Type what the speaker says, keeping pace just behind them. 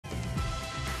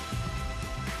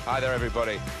Hi there,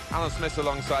 everybody. Alan Smith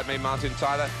alongside me, Martin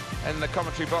Tyler. In the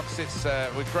commentary box, it's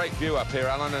with great view up here,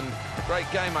 Alan, and a great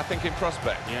game, I think, in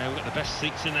prospect. Yeah, we've got the best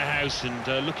seats in the house,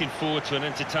 and looking forward to an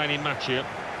entertaining match here.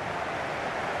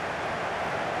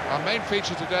 Our main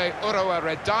feature today, Urawa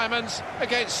Red Diamonds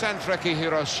against Sanfrecce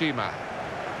Hiroshima.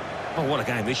 Oh, what a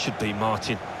game this should be,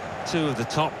 Martin. Two of the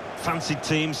top fancied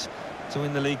teams to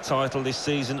win the league title this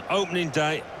season. Opening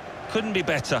day, couldn't be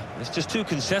better. It's just who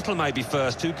can settle maybe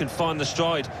first, who can find the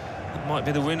stride. It might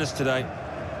be the winners today.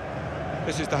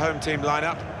 This is the home team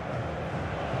lineup.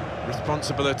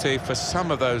 Responsibility for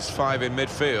some of those five in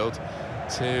midfield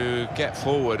to get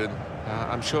forward, and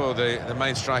I'm sure the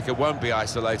main striker won't be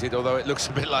isolated, although it looks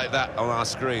a bit like that on our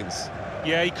screens.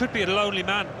 Yeah, he could be a lonely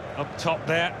man up top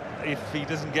there if he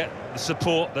doesn't get the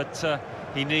support that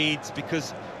he needs,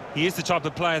 because he is the type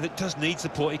of player that does need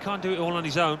support. He can't do it all on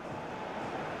his own.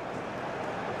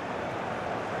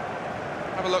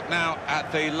 Have a look now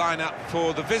at the lineup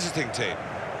for the visiting team.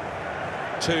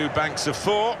 Two banks of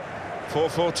four,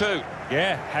 4-4-2.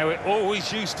 Yeah, how it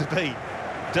always used to be.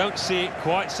 Don't see it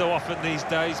quite so often these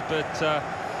days, but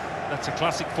that's a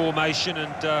classic formation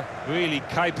and really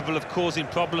capable of causing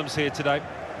problems here today.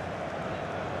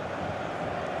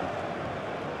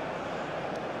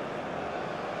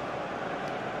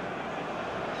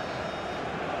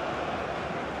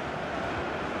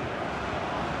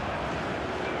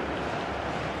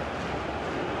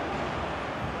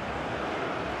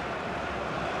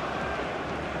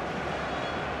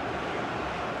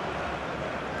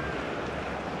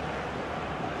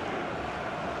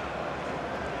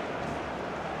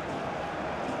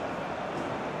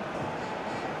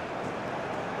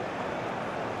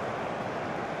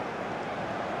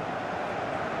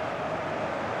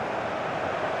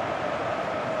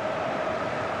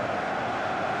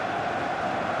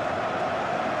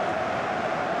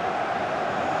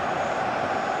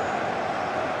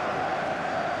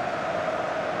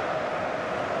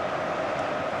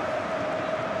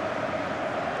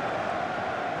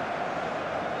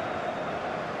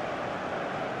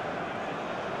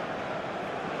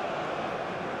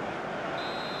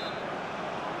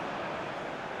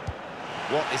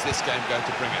 What is this game going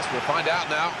to bring us? We'll find out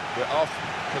now. We're off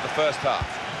to the first half.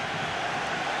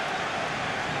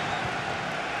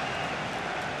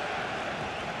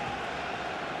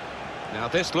 Now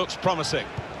this looks promising.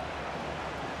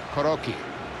 Koroki.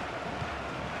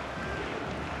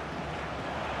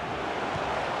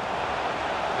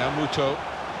 Now Muto.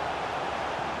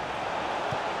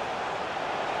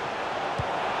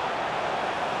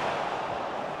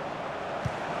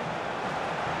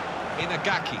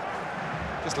 Inagaki.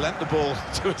 Just lent the ball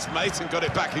to his mate and got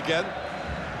it back again.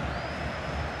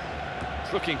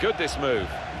 It's looking good, this move.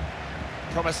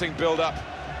 Promising build-up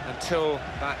until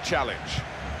that challenge.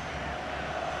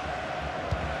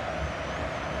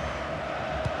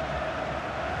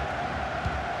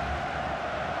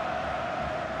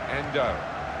 Endo.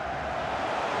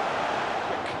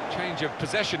 Quick change of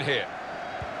possession here.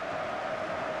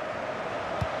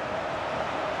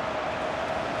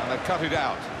 And they cut it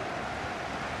out.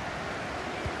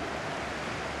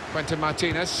 Quentin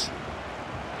Martinez.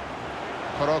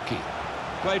 Koroki.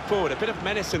 Played forward, a bit of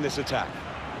menace in this attack.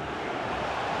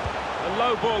 A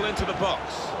low ball into the box.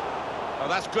 Oh,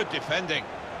 that's good defending.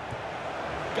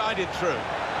 Guided through.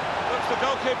 Looks the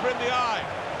goalkeeper in the eye.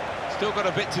 Still got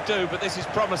a bit to do, but this is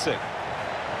promising.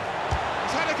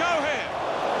 He's had a go here.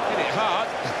 Hit it hard,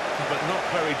 but not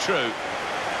very true.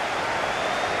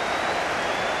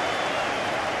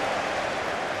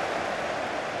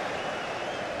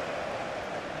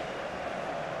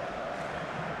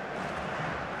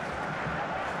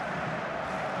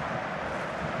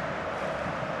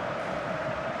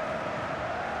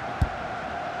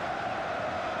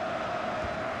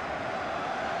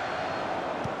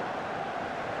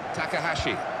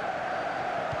 Takahashi.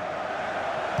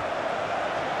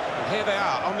 And here they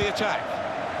are on the attack.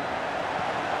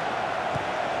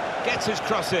 Gets his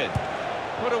cross in.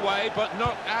 Put away, but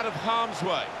not out of harm's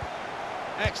way.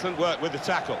 Excellent work with the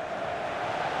tackle.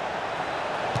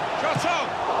 Shot on!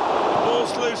 The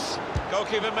ball's loose.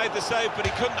 Goalkeeper made the save, but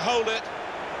he couldn't hold it.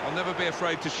 I'll never be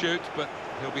afraid to shoot, but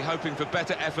he'll be hoping for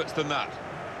better efforts than that.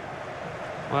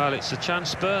 Well, it's a chance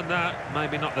spurned, that.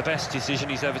 Maybe not the best decision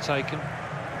he's ever taken.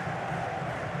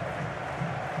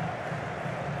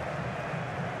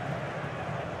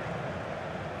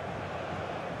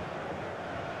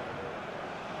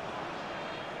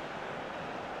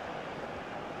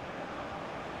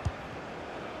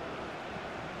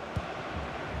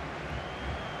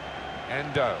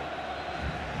 Endo.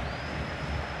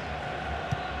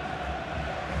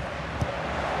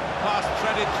 Pass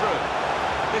threaded through.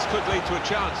 This could lead to a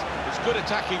chance. It's good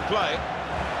attacking play.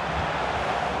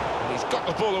 And he's got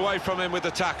the ball away from him with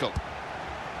the tackle.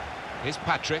 Here's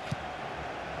Patrick.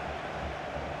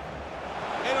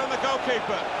 In on the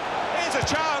goalkeeper. Here's a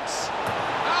chance.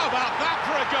 How about that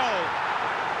for a goal?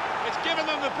 It's given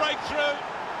them the breakthrough,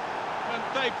 and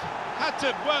they've had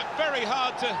to work very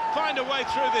hard to find a way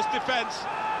through this defence.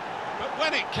 But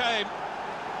when it came,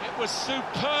 it was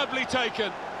superbly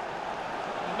taken.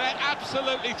 And they're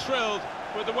absolutely thrilled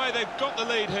with the way they've got the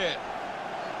lead here.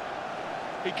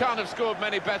 He can't have scored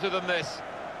many better than this,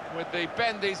 with the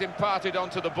bend he's imparted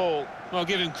onto the ball. Well,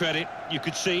 give him credit. You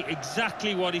could see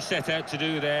exactly what he set out to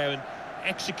do there and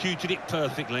executed it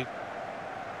perfectly.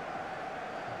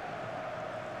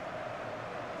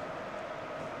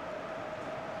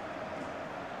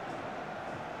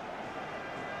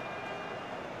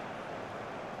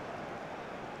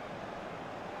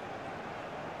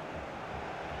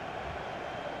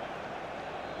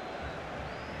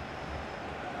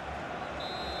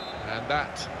 And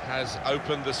that has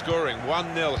opened the scoring.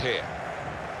 1-0 here.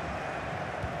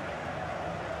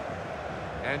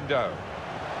 Endo.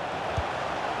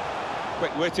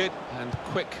 Quick-witted and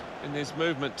quick in his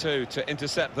movement too to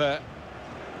intercept there.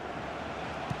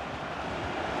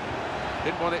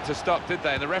 Didn't want it to stop, did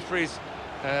they? And the referee's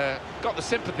got the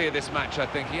sympathy of this match, I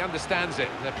think. He understands it.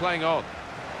 They're playing on.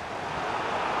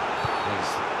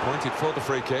 He's pointed for the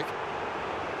free kick.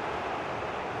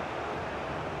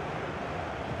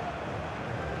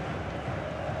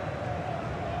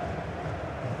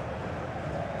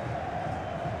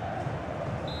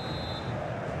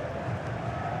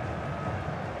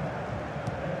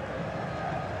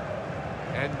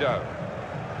 Endo.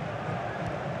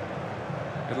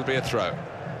 It'll be a throw.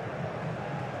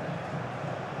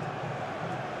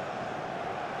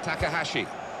 Takahashi.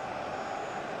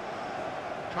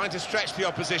 Trying to stretch the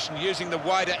opposition using the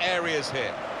wider areas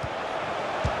here.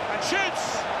 And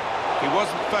shoots! He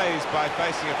wasn't fazed by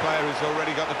facing a player who's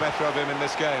already got the better of him in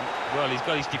this game. Well, he's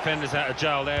got his defenders out of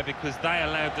jail there because they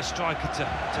allowed the striker to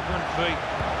run free.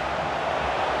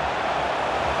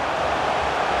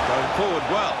 Going forward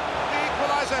well.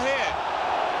 Equaliser here.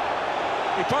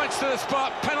 He points to the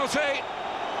spot. Penalty.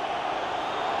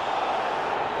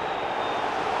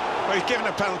 Well, he's given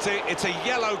a penalty. It's a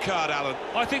yellow card, Alan.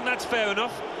 I think that's fair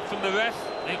enough from the ref.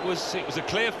 It was a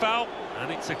clear foul,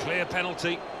 and it's a clear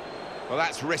penalty. Well,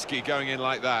 that's risky going in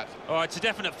like that. All right, it's a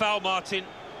definite foul, Martin.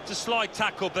 It's a slide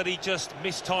tackle, but he just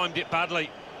mistimed it badly.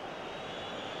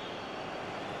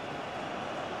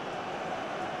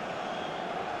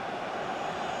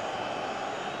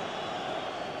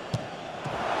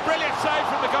 Brilliant save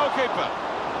from the goalkeeper.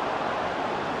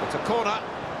 It's a corner.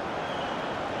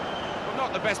 Well,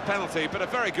 not the best penalty, but a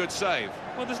very good save.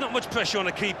 Well, there's not much pressure on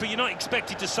a keeper. You're not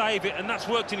expected to save it, and that's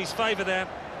worked in his favour there.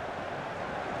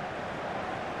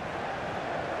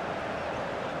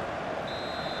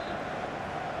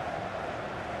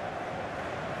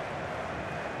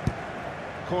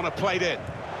 Corner played in.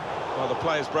 Well, the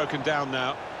player's broken down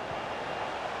now.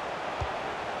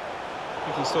 I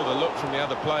think he saw the look from the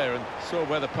other player and saw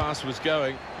where the pass was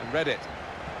going and read it.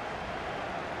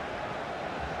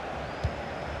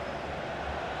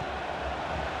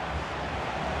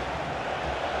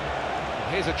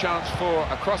 And here's a chance for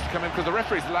a cross to come in because the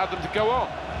referee's allowed them to go on.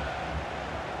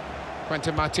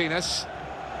 Quentin Martinez.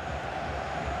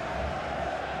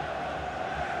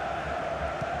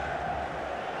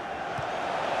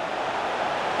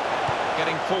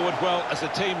 Getting forward well as a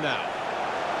team now.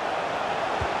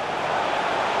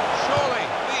 Surely,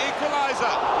 the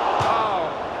equaliser. Oh,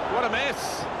 what a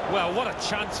miss. Well, what a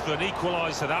chance for an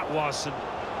equaliser that was, and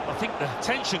I think the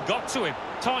tension got to him,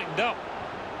 tightened up.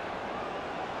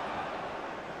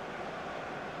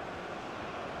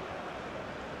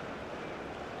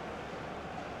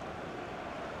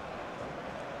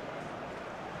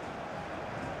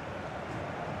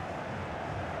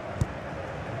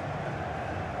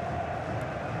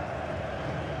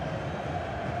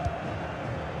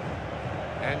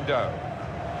 Endo.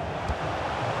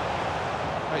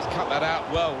 He's cut that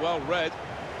out well read.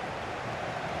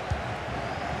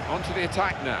 On to the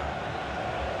attack now.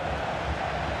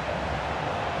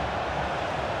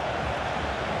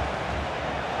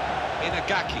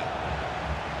 Inagaki.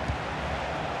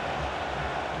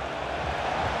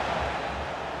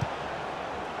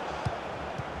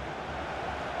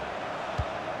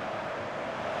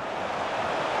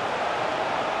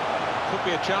 Could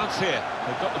be a chance here.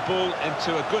 They've got the ball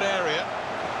into a good area.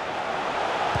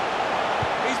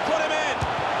 He's put him in.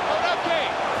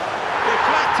 Urawa.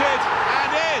 Deflected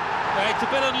and in. Well, it's a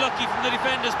bit unlucky from the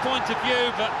defender's point of view,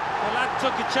 but the lad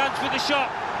took a chance with the shot.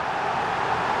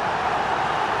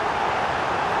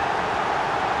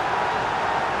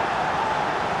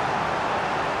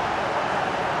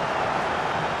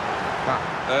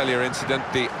 earlier incident,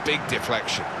 the big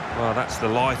deflection. Well, that's the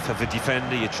life of a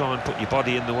defender. You try and put your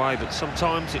body in the way, but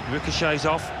sometimes it ricochets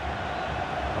off.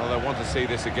 Well, they want to see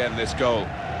this again, this goal.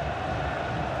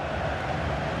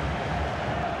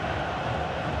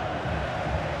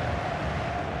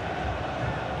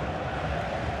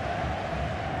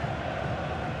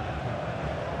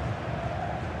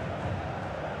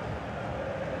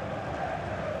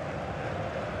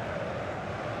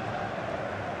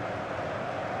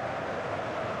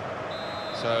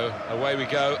 So away we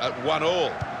go at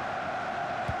 1-1.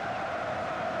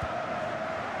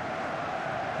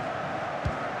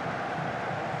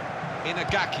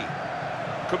 Inagaki.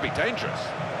 Could be dangerous.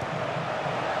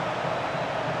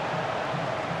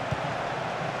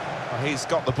 Well, he's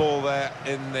got the ball there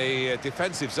in the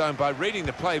defensive zone by reading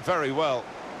the play very well.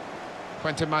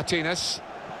 Quentin Martinez.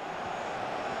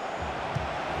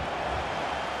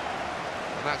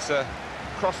 And that's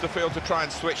across the field to try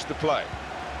and switch the play.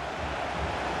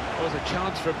 There was a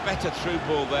chance for a better through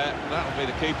ball there. That'll be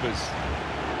the keeper's.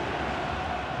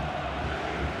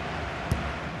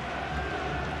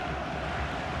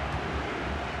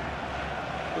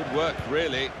 Good work,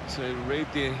 really, to read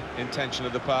the intention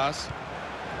of the pass.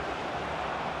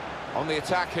 On the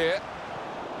attack here.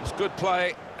 It was good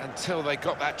play until they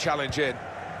got that challenge in.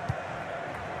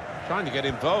 Trying to get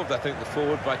involved, I think, the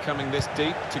forward by coming this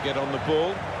deep to get on the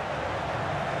ball.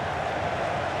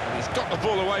 And he's got the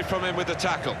ball away from him with the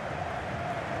tackle.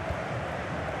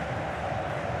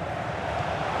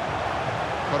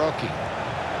 Kuroki.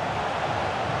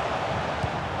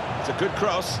 It's a good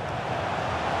cross.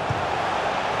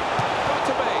 Got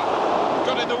to be.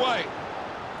 Got in the way.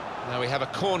 Now we have a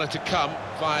corner to come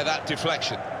via that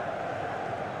deflection.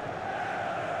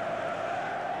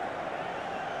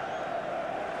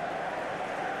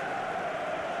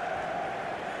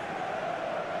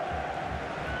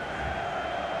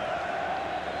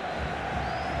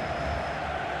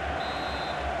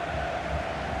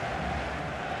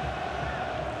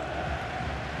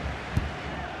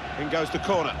 In goes the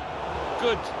corner.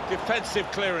 Good defensive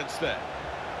clearance there.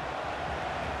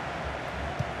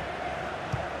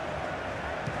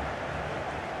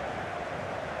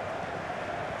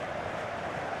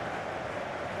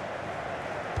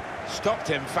 Stopped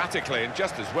emphatically and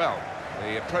just as well.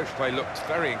 The approach play looked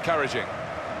very encouraging.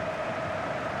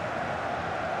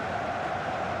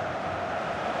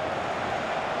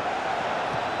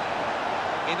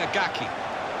 Inagaki.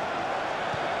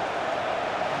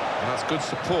 And that's good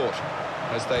support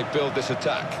as they build this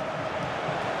attack.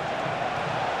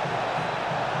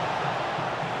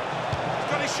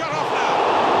 He's got his shot off now.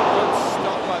 Good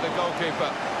stop by the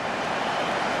goalkeeper.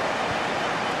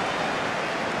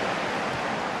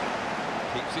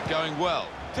 Keeps it going well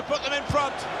to put them in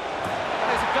front.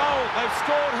 And it's a goal. They've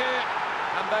scored here,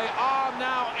 and they are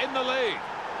now in the lead.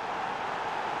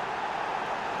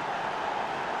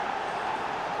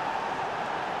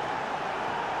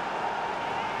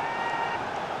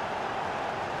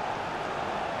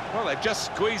 Well, they've just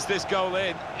squeezed this goal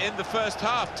in the first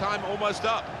half. Time almost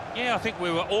up. Yeah, I think we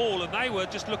were all, and they were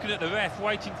just looking at the ref,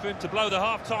 waiting for him to blow the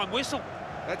half-time whistle.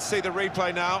 Let's see the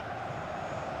replay now.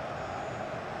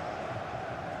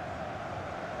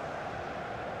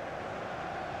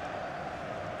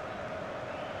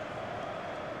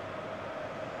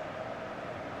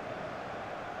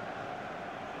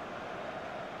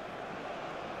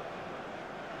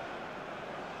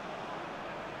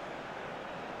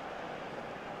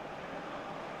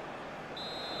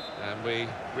 And we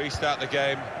restart the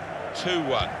game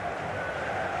 2-1.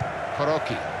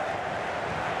 Kuroki.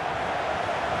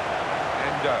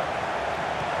 Endo.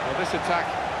 Well, this attack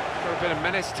got a bit of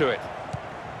menace to it.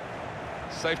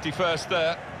 Safety first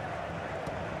there.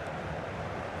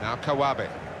 Now Kawabe.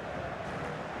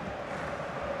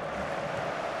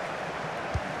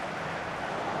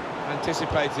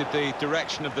 Anticipated the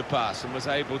direction of the pass and was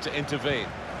able to intervene.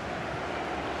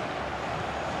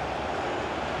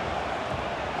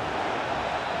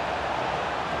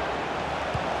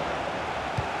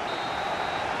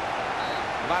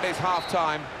 That is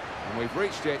half-time, and we've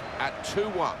reached it at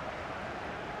 2-1.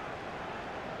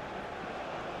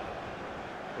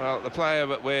 Well, the player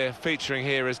that we're featuring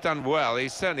here has done well.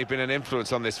 He's certainly been an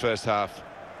influence on this first half.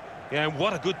 Yeah, and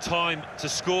what a good time to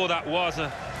score that was.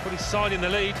 Put his side in the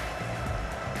lead.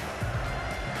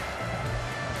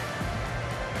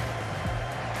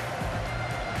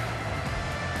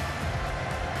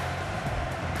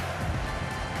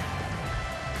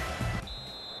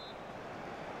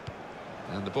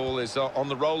 And the ball is on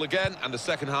the roll again, and the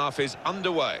second half is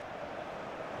underway.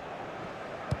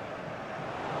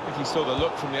 I think he saw the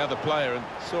look from the other player and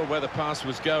saw where the pass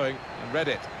was going and read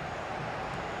it.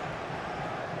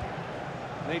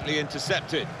 Neatly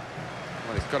intercepted.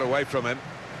 Well, he's got away from him.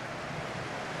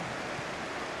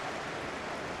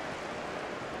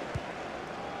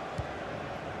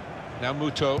 Now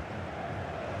Muto.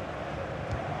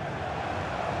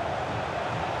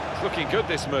 It's looking good,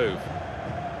 this move.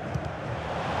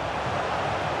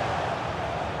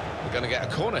 We're going to get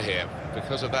a corner here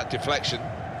because of that deflection.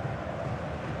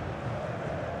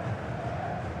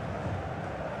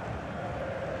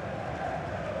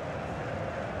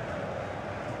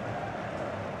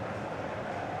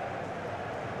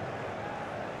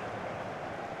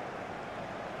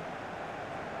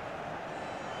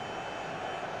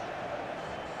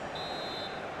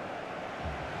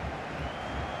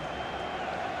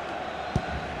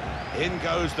 In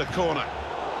goes the corner.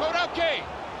 Kuroki!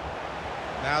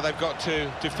 Now they've got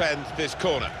to defend this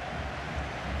corner.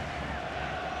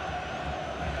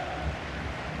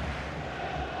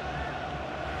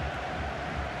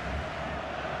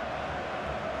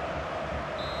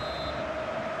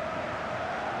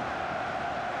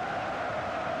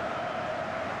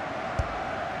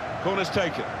 Corner's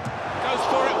taken. Goes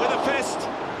for it with a fist.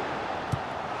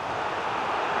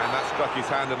 And that struck his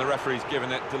hand, and the referee's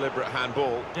given it deliberate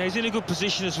handball. Yeah, he's in a good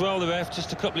position as well, the ref,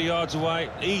 just a couple of yards away.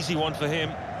 Easy one for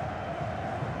him.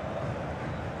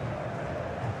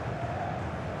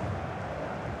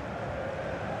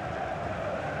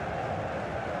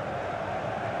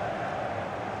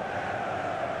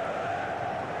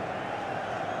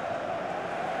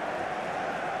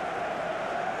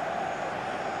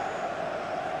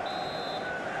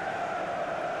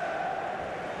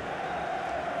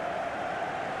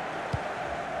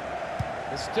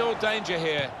 There's still danger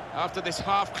here after this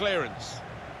half clearance.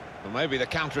 Well, maybe the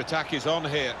counter-attack is on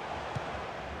here.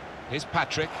 Here's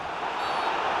Patrick.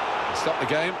 Stop the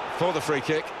game for the free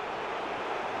kick.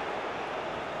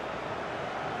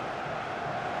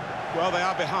 Well, they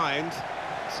are behind,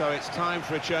 so it's time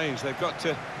for a change. They've got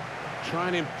to try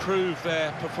and improve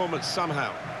their performance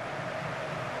somehow.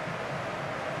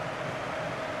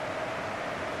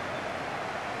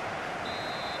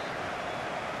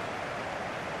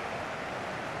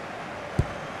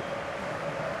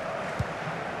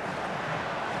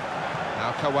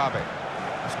 Now Kawabe.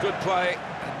 It's good play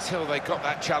until they got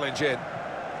that challenge in.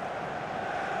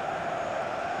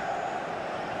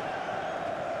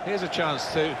 Here's a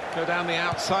chance to go down the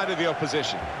outside of the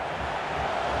opposition.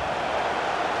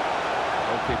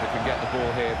 Goalkeeper can get the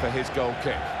ball here for his goal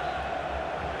kick.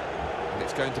 And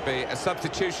it's going to be a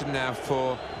substitution now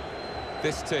for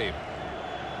this team.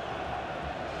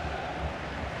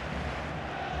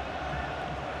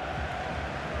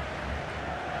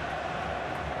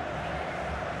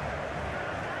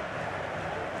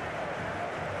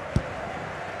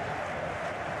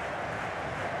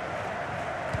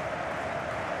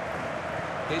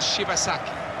 Here's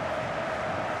Shibasaki.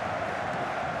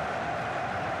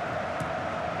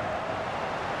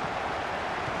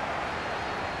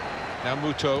 Now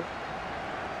Muto.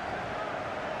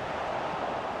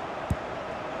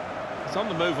 He's on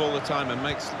the move all the time and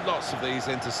makes lots of these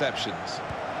interceptions.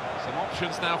 Some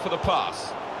options now for the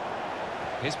pass.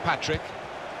 Here's Patrick.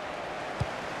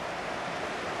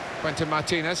 Quentin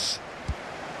Martinez.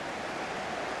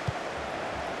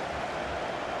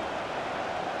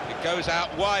 Goes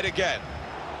out wide again.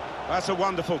 That's a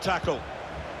wonderful tackle.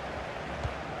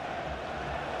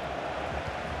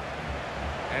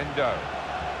 Endo.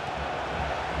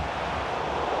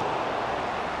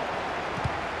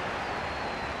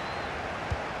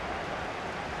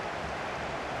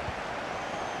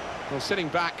 Well, sitting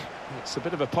back, it's a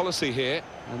bit of a policy here,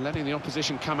 and letting the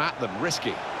opposition come at them,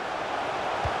 risky.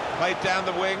 Played down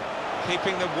the wing,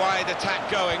 keeping the wide attack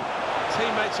going.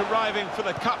 Teammates arriving for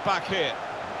the cutback here.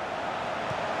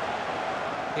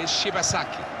 Here's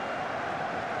Shibasaki.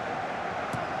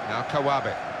 Now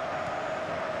Kawabe.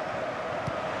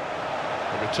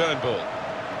 The return ball.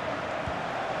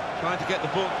 Trying to get the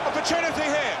ball. Opportunity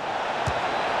here!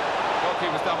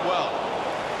 Goalkeeper's done well.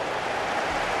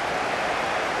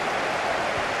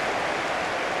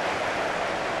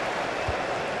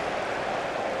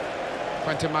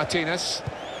 Quentin Martinez.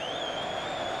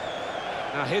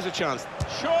 Now here's a chance.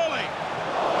 Surely!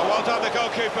 Oh, well done, the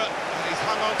goalkeeper. And he's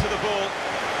hung on to the ball.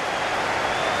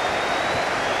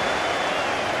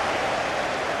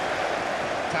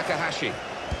 Takahashi.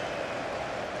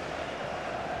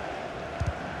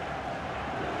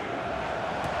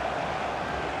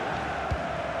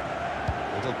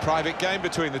 Little private game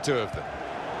between the two of them.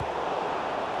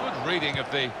 Good reading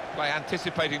of the play,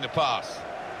 anticipating the pass.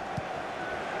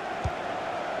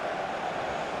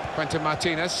 Quentin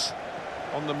Martinez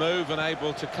on the move and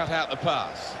able to cut out the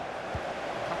pass.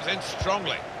 Comes in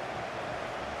strongly.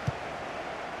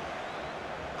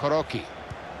 Koroki.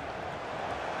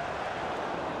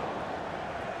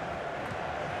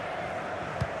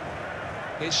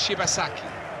 Here's Shibasaki.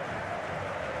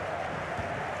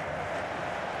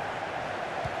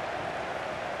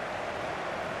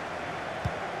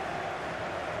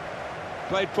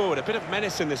 Played forward, a bit of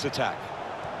menace in this attack.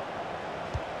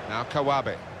 Now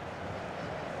Kawabe.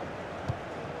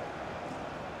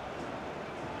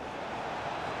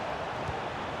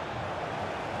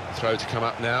 Throw to come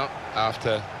up now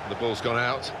after the ball's gone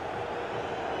out.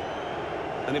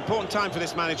 An important time for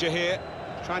this manager here,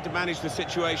 trying to manage the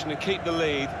situation and keep the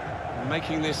lead, and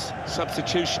making this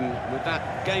substitution with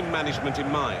that game management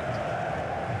in mind.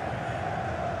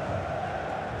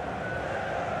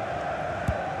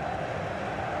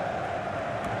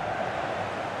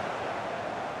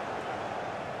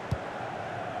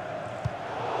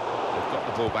 They've got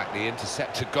the ball back, the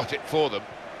interceptor got it for them.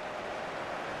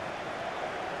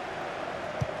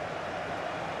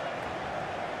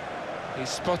 He's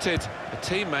spotted a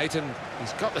teammate and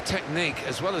he's got the technique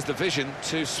as well as the vision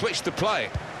to switch the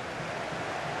play.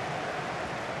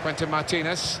 Quentin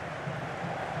Martinez.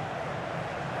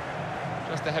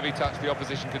 Just a heavy touch, the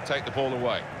opposition could take the ball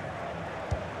away.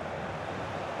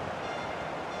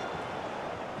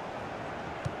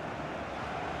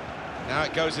 Now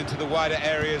it goes into the wider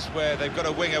areas where they've got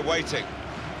a winger waiting.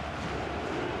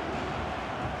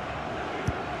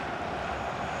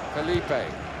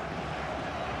 Felipe.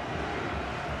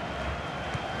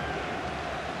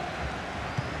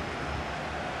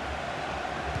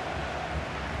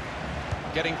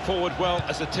 Getting forward well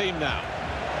as a team now.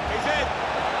 He's in!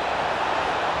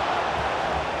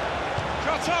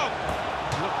 Shot on!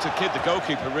 Looked to kid the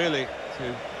goalkeeper, really,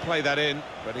 to play that in,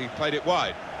 but he played it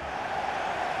wide.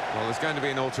 Well, there's going to be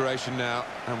an alteration now,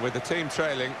 and with the team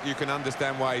trailing, you can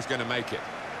understand why he's going to make it.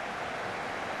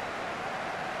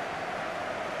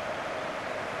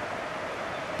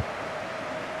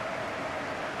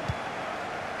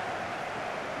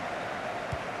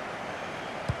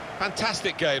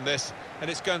 Fantastic game, this, and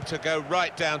it's going to go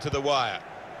right down to the wire.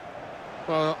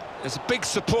 Well, there's a big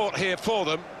support here for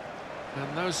them,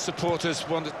 and those supporters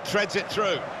want to... Threads it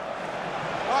through.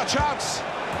 Oh, chance!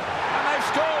 And they've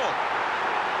scored!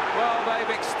 Well,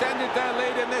 they've extended their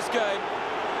lead in this game,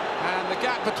 and the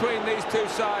gap between these two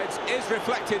sides is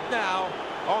reflected now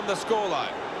on the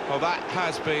scoreline. Well, that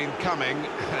has been coming,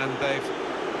 and they've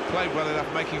played well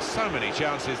enough, making so many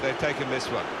chances. They've taken this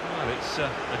one. Well, it's a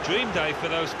dream day for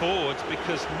those forwards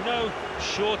because no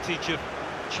shortage of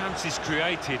chances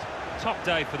created. Top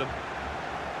day for them.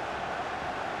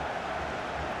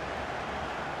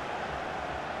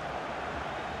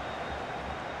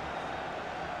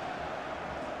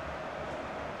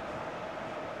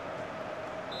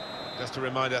 Just a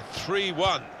reminder,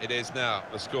 3-1 it is now,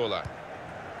 the scoreline.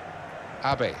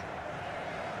 Abe.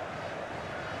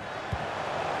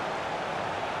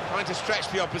 Trying to stretch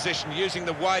the opposition, using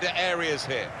the wider areas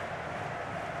here.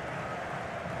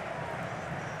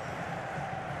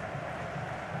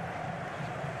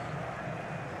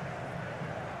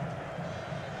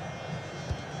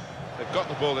 They've got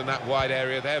the ball in that wide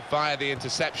area there via the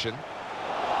interception.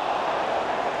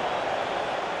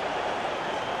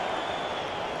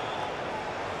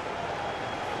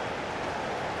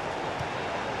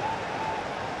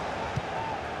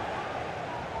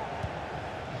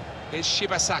 Here's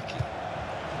Shibasaki.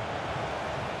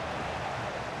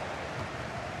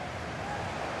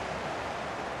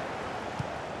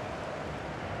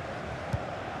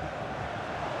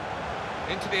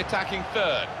 Into the attacking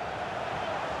third.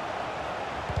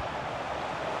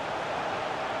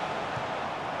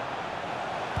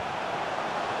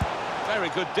 Very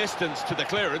good distance to the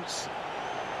clearance.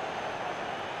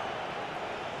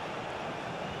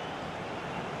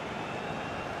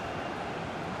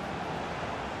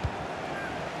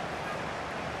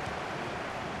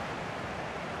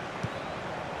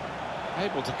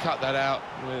 Able to cut that out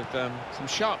with some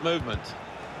sharp movement.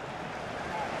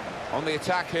 On the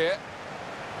attack here.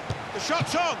 The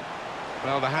shot's on!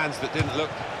 Well, the hands that didn't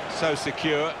look so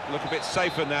secure look a bit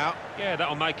safer now. Yeah,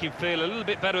 that'll make him feel a little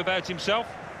bit better about himself.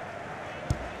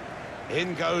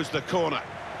 In goes the corner.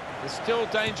 There's still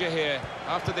danger here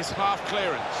after this half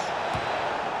clearance.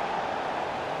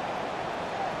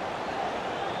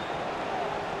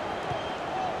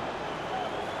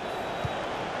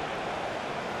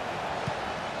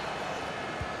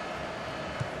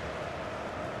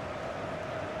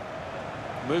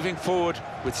 Moving forward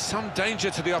with some danger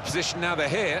to the opposition now they're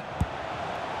here.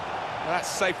 That's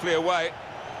safely away.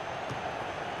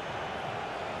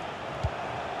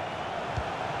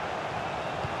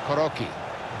 Koroki.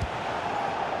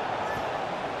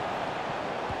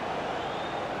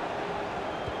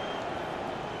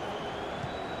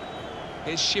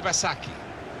 Here's Shibasaki.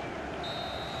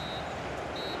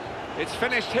 It's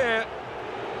finished here.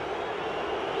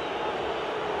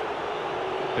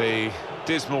 The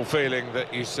dismal feeling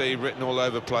that you see written all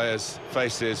over players'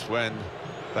 faces when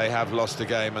they have lost a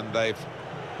game, and they've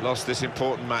lost this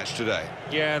important match today.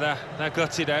 Yeah, they're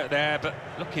gutted out there, but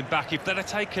looking back, if they'd have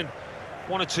taken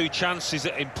one or two chances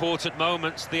at important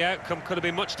moments, the outcome could have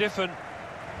been much different.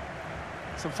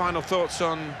 Some final thoughts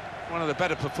on one of the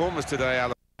better performers today,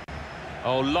 Alan?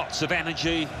 Oh, lots of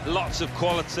energy, lots of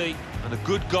quality, and a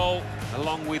good goal,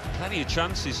 along with plenty of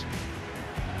chances.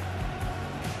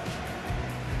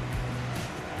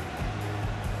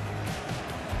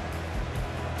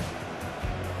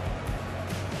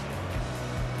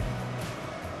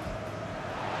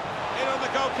 In on the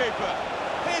goalkeeper.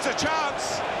 Here's a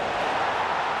chance.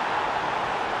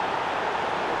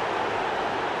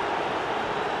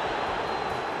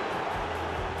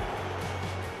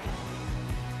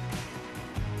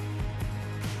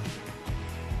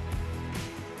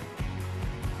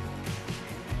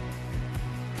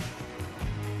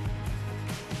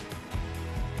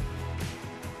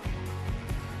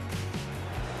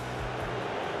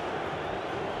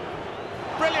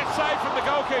 Brilliant save from the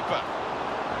goalkeeper.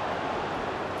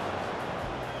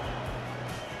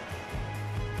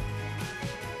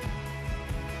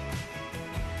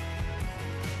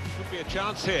 Could be a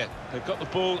chance here. They've got the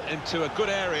ball into a good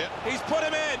area. He's put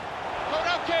him in.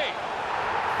 Kuroki.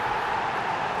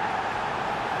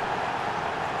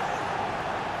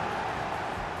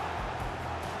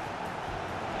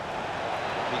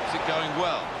 Keeps it going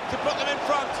well to put them in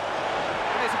front.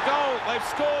 And it's a goal. They've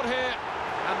scored here,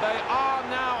 and they are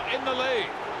now in the lead.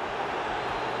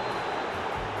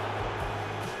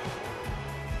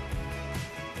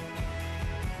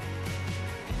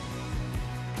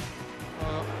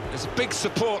 Well, there's a big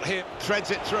support here.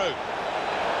 Threads it through.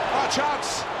 Oh,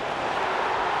 chance.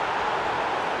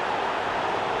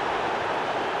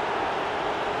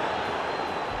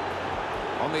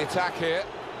 On the attack here.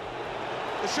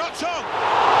 The shot's on.